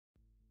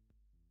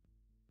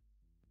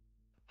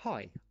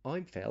Hi,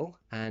 I'm Phil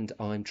and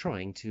I'm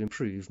trying to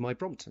improve my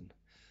Brompton.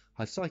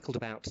 I've cycled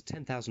about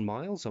 10,000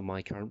 miles on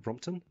my current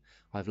Brompton.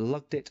 I've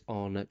lugged it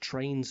on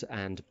trains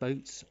and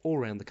boats all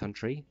around the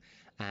country,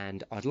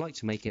 and I'd like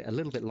to make it a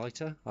little bit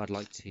lighter. I'd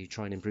like to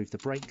try and improve the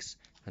brakes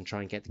and try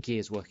and get the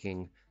gears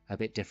working a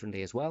bit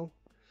differently as well.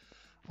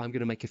 I'm going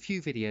to make a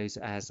few videos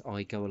as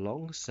I go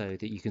along so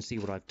that you can see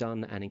what I've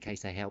done and in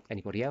case they help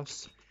anybody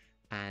else.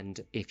 And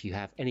if you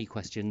have any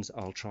questions,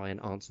 I'll try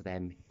and answer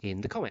them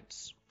in the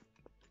comments.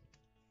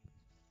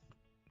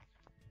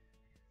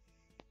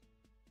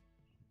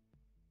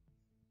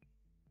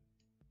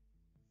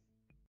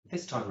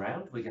 This time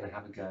round, we're going to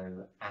have a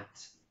go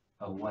at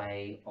a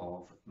way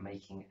of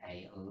making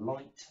a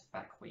light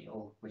back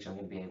wheel, which I'm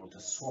going to be able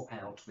to swap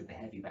out with the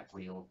heavy back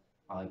wheel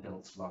I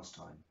built last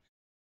time.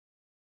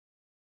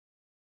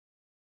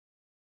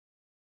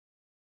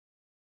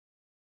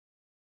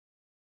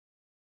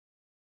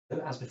 So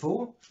as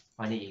before,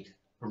 I need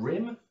a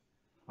rim.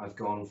 I've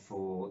gone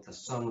for the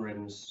Sun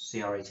Rims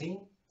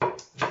CR18.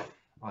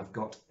 I've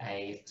got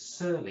a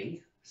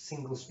Surly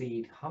single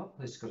speed hub.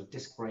 It's got a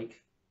disc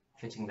brake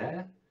fitting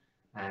there,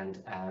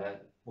 and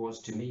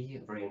was to me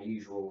a very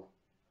unusual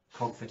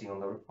cog fitting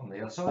on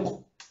the other side.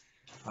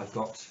 I've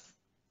got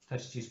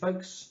 32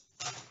 spokes,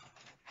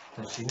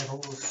 32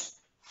 nipples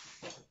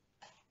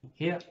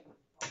here,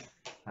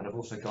 and I've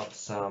also got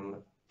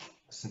some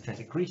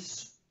synthetic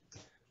grease,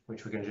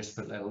 which we're going to just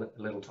put a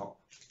little top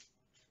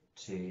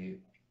to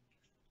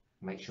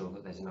make sure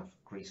that there's enough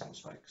grease on the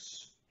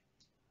spokes.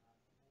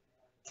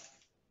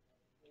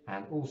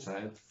 And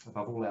also,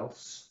 above all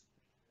else,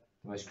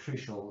 the most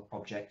crucial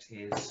object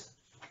is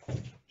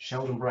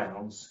Sheldon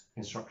Brown's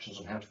instructions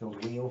on how to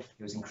build a wheel.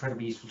 It was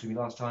incredibly useful to me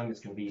last time. It's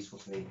going to be useful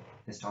to me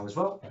this time as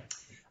well.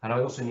 And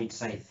I also need to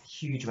say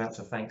huge amounts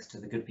of thanks to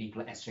the good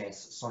people at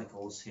SJS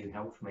Cycles who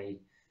helped me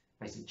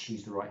basically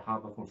choose the right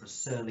hub. I've gone for a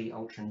Surly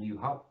Ultra New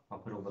hub. I'll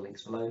put all the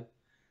links below.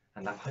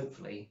 And that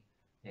hopefully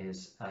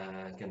is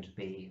going to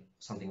be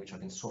something which I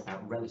can swap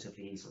out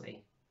relatively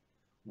easily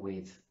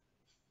with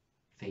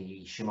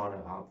the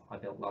Shimano hub I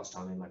built last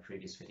time in my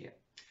previous video.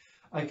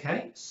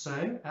 Okay,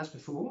 so as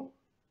before,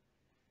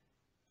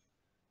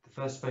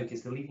 the first spoke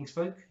is the leading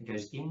spoke. It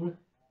goes in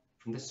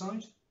from this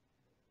side,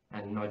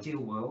 and in an ideal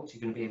world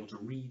you're going to be able to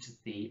read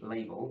the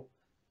label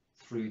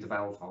through the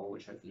valve hole,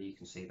 which hopefully you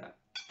can see that.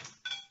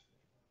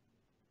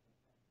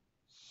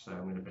 So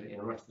I'm going to put it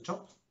in right at the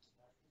top.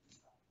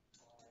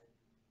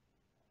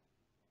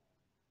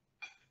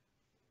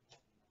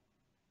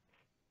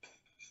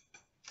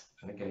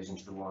 And it goes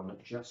into the one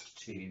just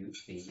to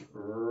the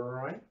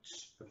right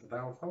of the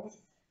valve hole.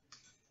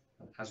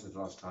 And as with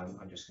last time,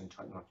 I'm just going to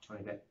tighten up a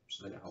tiny bit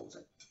so that it holds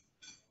it.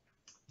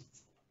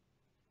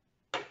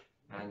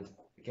 And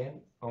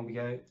again, on we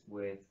go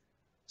with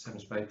 7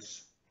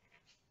 spokes.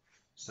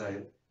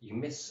 So you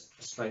miss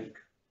a spoke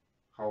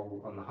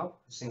hole on the hub,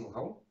 a single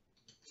hole.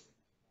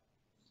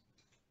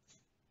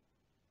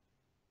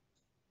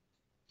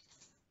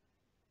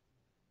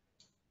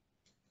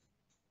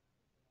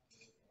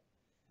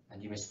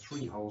 And you miss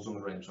 3 holes on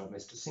the rim. So I've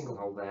missed a single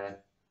hole there,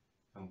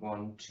 and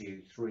 1,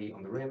 2, 3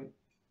 on the rim.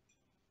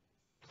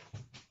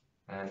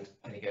 And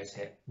it goes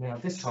here. Now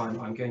this time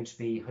I'm going to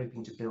be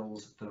hoping to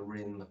build the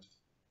rim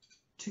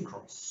 2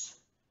 cross,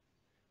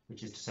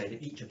 which is to say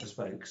that each of the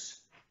spokes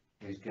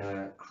is going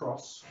to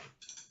cross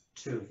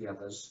 2 of the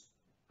others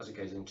as it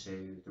goes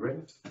into the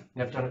rim.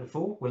 Never done it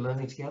before, we're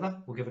learning together,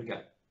 we'll give it a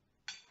go.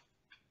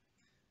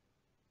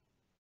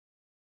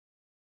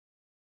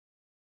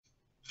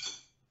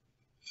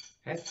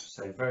 Okay,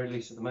 so very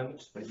loose at the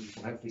moment, but you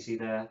can hopefully see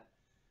there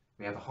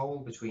we have a hole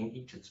between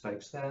each of the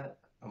spokes there,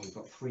 and we've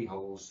got 3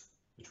 holes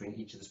between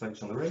each of the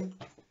spokes on the rim.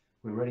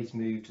 We're ready to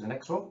move to the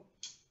next one,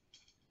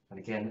 and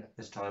again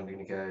this time we're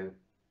going to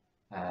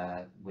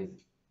go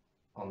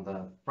on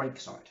the brake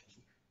side.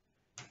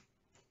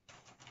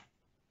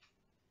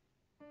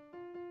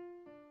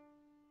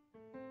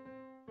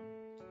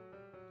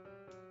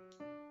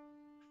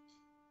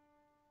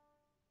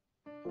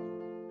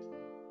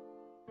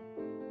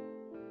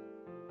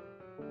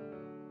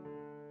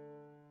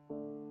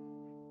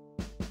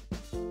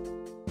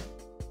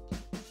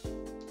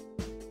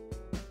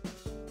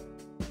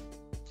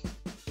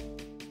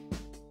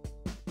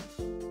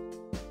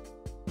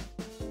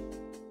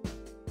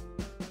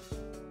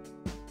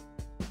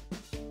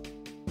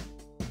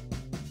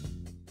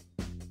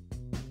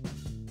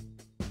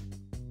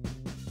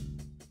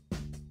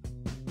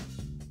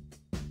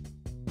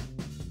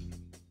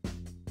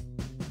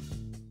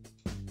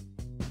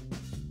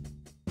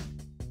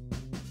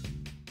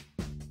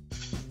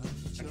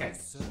 Okay,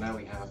 so now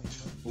we have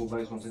all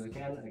those ones in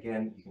again.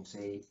 Again, you can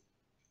see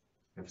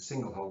we have a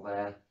single hole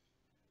there.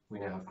 We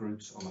now have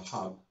groups on the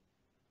hub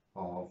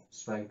of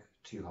spoke,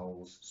 2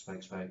 holes,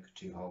 spoke, spoke,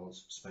 2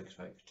 holes, spoke,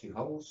 spoke, 2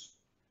 holes.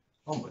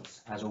 Onwards,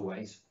 as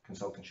always,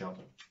 consulting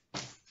Sheldon.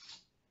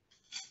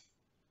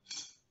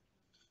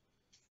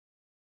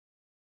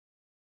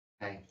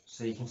 Okay,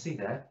 so you can see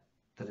there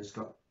that it's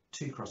got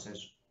 2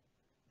 crosses.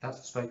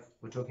 That's the spoke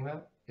we're talking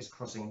about. It's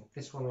crossing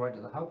this one right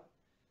to the hub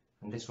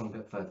and this one a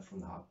bit further from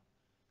the hub.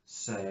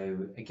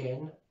 So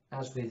again,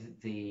 as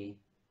with the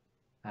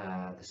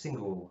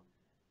single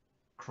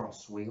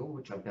cross wheel,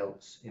 which I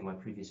built in my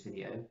previous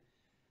video,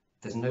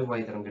 there's no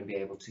way that I'm going to be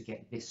able to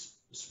get this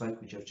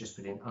spoke, which I've just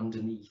put in,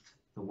 underneath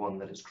the one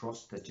that it's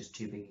crossed. There's just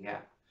too big a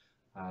gap.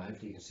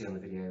 Hopefully you can see on the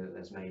video that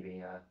there's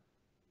maybe a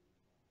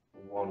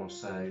 1 or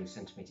so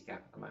centimetre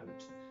gap at the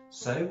moment.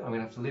 So I'm going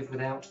to have to live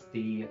without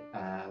the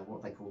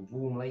what they call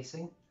warm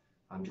lacing.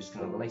 I'm just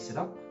going to lace it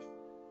up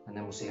and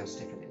then we'll see how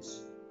stiff it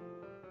is.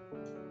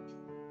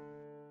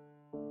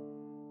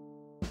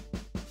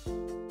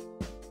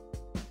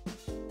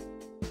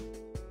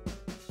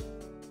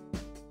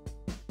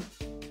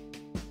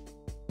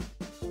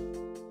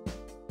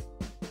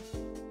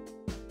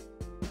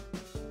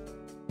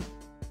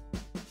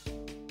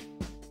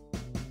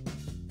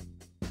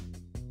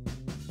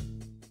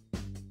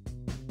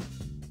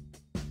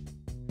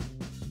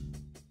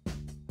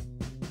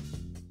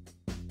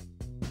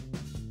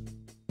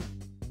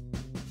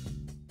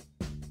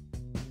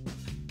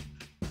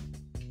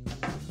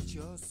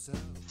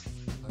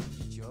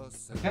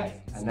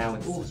 Okay, and now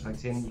with all the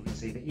spokes in, you can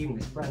see that even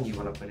this brand new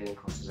one I put in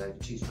crosses over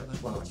 2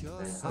 spokes, one about a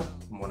third up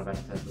and one about a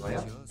third of the way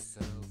up.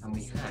 And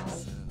we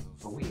have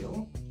a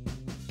wheel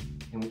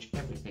in which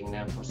everything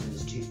now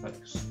crosses 2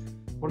 spokes.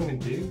 What I'm going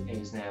to do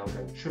is now I'm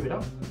going to trim it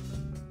up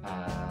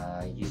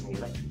using the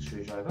electric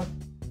screwdriver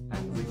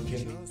and the wheel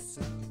jig,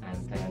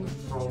 and then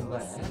from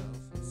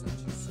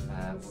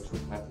there we'll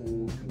talk about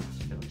all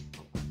compatibility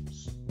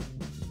problems.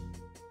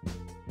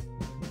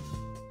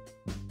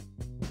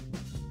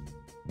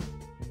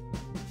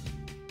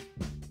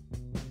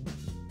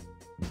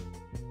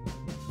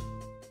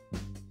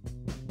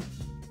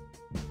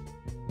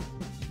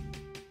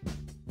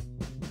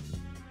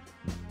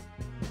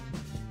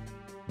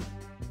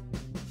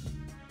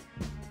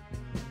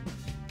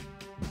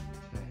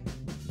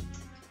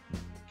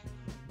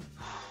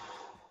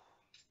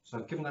 So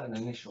I've given that an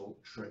initial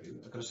true.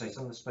 I've got to say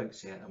some of the spokes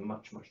here are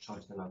much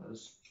tighter than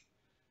others.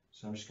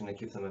 So I'm just going to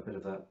give them a bit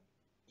of a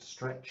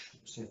stretch,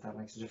 see if that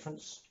makes a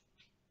difference.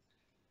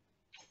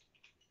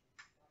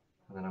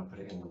 And then I'll put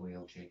it in the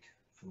wheel jig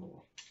for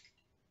more.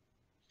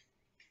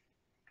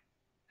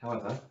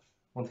 However,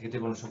 one thing I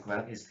did want to talk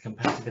about is the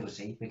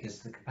compatibility, because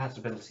the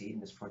compatibility in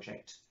this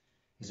project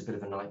is a bit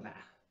of a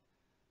nightmare.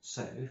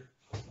 So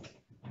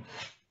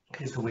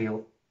here's the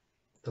wheel,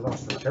 the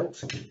last one I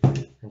built,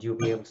 and you'll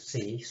be able to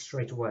see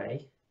straight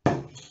away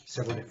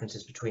several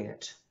differences between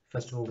it.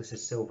 First of all, this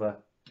is silver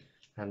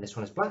and this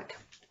one is black.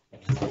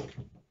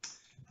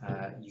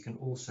 You can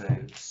also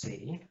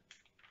see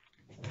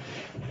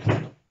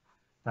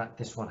that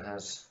this one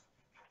has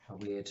a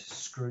weird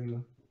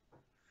screw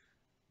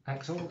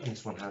axle and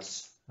this one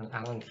has an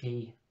Allen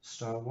key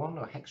style one,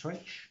 or hex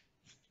wrench.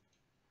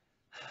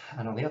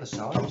 And on the other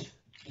side,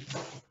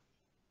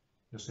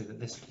 you'll see that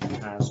this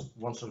has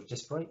one sort of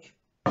disc brake,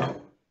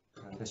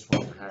 and this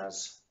one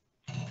has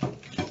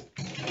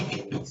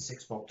a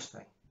 6-bolt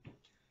thing.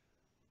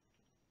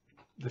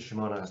 The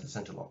Shimano has the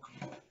centre lock.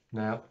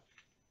 Now,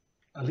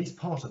 at least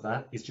part of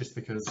that is just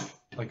because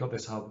I got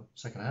this hub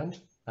second hand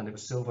and it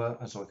was silver,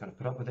 and so I kind of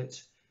put up with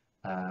it.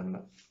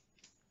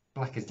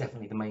 Black is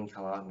definitely the main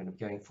colour I'm going to be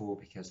going for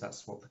because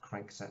that's what the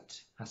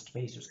crankset has to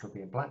be, so it's going to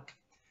be in black.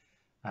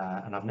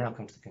 And I've now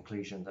come to the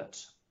conclusion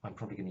that I'm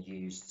probably going to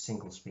use the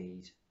single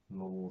speed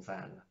more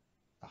than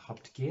the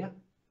hubbed gear.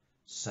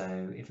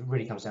 So if it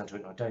really comes down to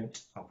it and I don't,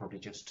 I'll probably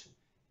just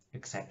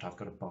accept I've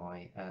got to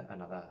buy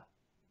another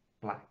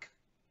black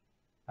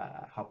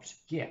hubbed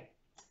gear.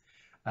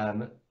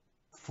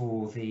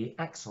 For the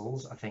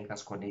axles, I think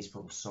that's quite an easy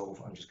problem to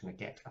solve. I'm just going to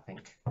get, I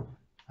think,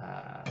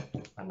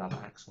 another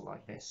axle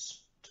like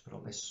this to put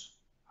on this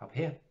hub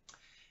here.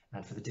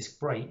 And for the disc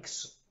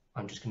brakes,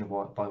 I'm just going to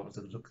buy ones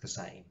that look the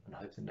same and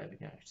hope that nobody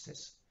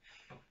notices.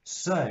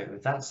 So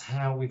that's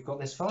how we've got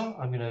this far.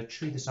 I'm going to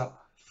true this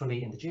up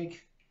fully in the jig,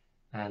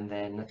 and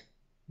then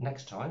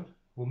next time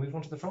we'll move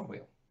on to the front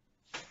wheel.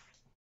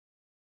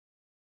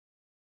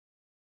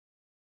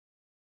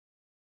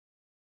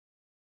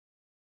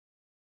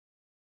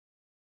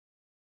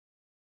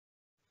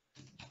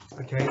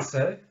 Okay,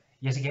 so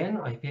yet again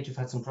I appear to have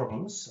had some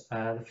problems.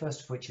 The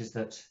first of which is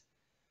that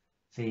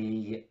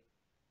the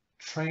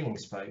trailing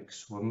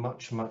spokes were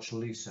much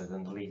looser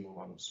than the leading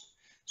ones.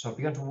 So I've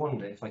begun to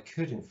wonder if I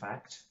could in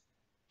fact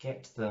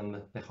get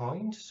them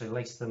behind, so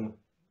lace them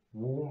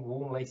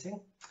warm lacing.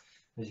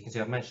 As you can see,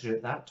 I've managed to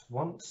do that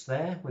once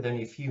there with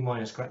only a few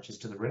minor scratches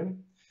to the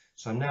rim.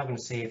 So I'm now going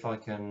to see if I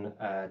can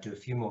do a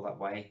few more that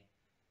way.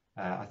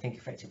 I think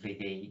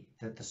effectively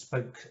the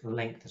spoke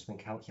length has been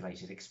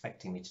calculated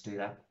expecting me to do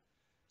that.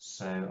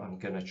 So I'm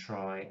going to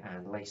try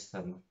and lace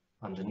them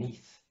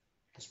underneath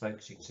the spoke.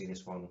 So you can see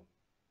this one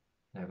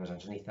now goes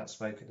underneath that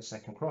spoke at the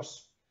second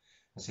cross,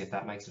 and see if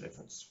that makes a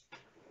difference.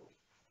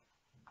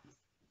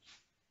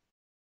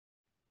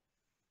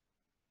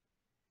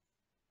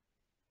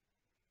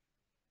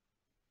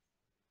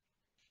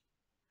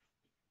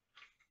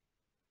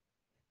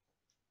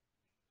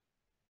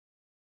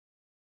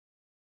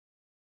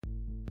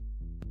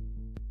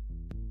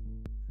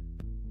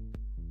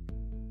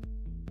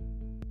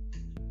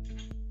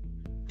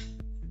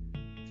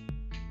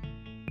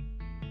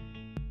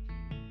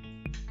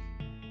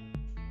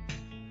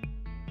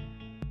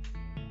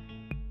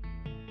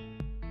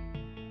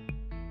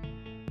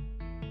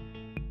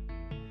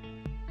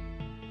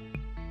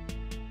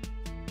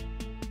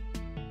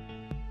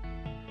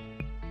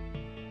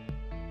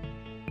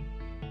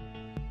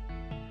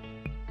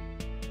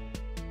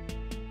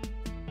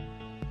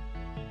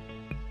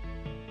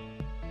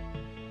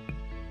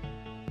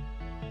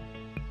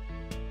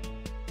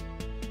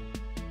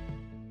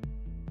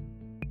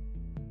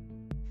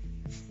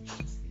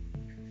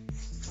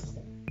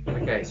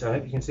 Okay, so I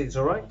hope you can see this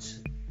all right.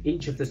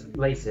 Each of the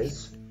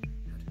laces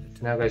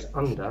now goes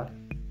under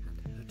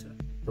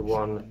the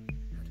one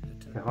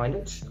behind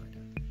it,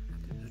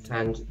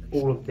 and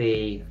all of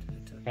the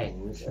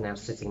ends are now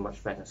sitting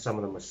much better. Some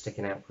of them were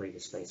sticking out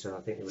previously, so I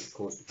think they would have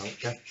caused a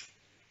puncture.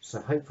 So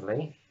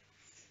hopefully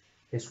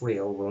this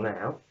wheel will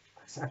now,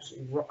 it's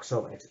absolutely rock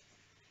solid,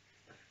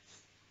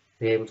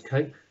 be able to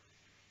cope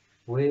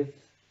with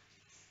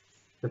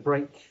the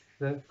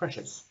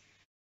pressures.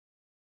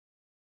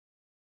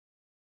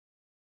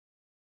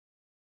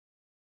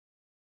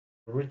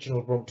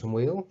 Original Brompton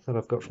wheel that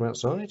I've got from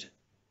outside.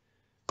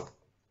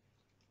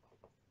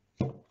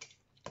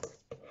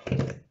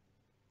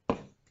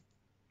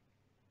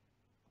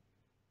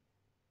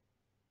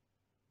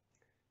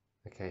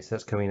 Okay, so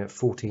that's coming in at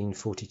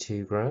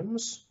 1442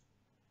 grams.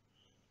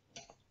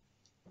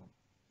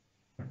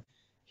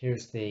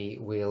 Here's the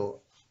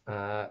wheel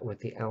with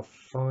the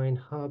Alpine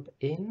hub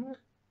in.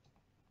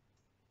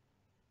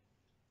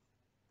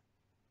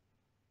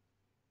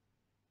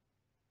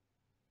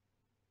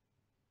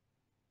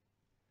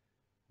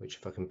 Which,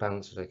 if I can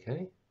balance it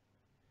okay,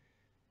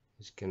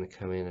 is going to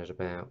come in at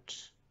about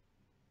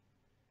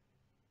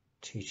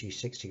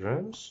 2260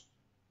 grams.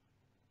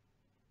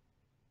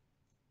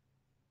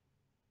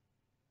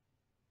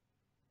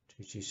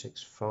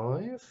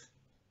 2265.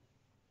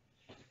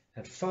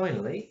 And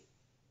finally,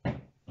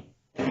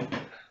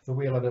 the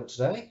wheel I built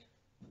today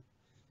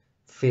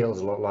feels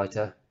a lot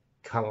lighter.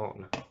 Come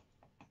on.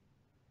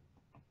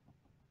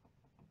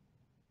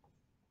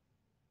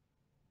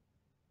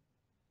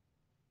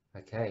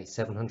 Okay,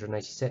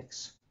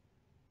 786.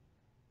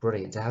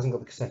 Brilliant. It hasn't got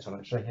the cassette on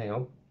actually. Hang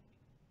on.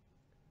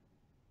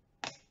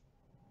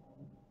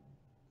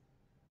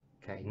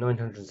 Okay,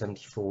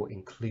 974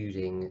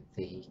 including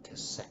the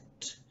cassette.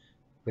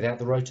 Without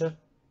the rotor,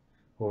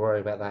 we'll worry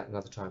about that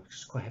another time.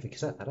 It's quite a heavy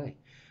cassette that,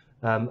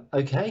 eh?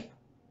 Okay,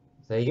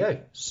 there you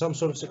go. Some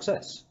sort of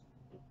success.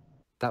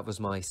 That was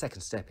my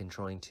second step in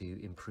trying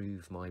to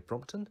improve my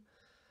Brompton.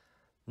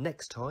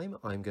 Next time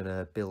I'm going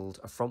to build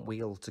a front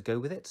wheel to go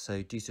with it,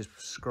 so do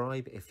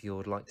subscribe if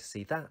you'd like to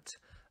see that.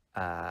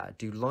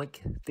 Do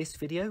like this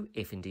video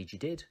if indeed you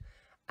did,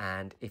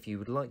 and if you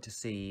would like to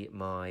see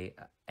my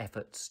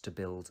efforts to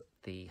build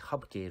the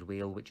hub geared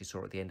wheel which you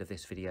saw at the end of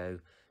this video,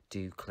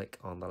 do click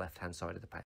on the left hand side of the page.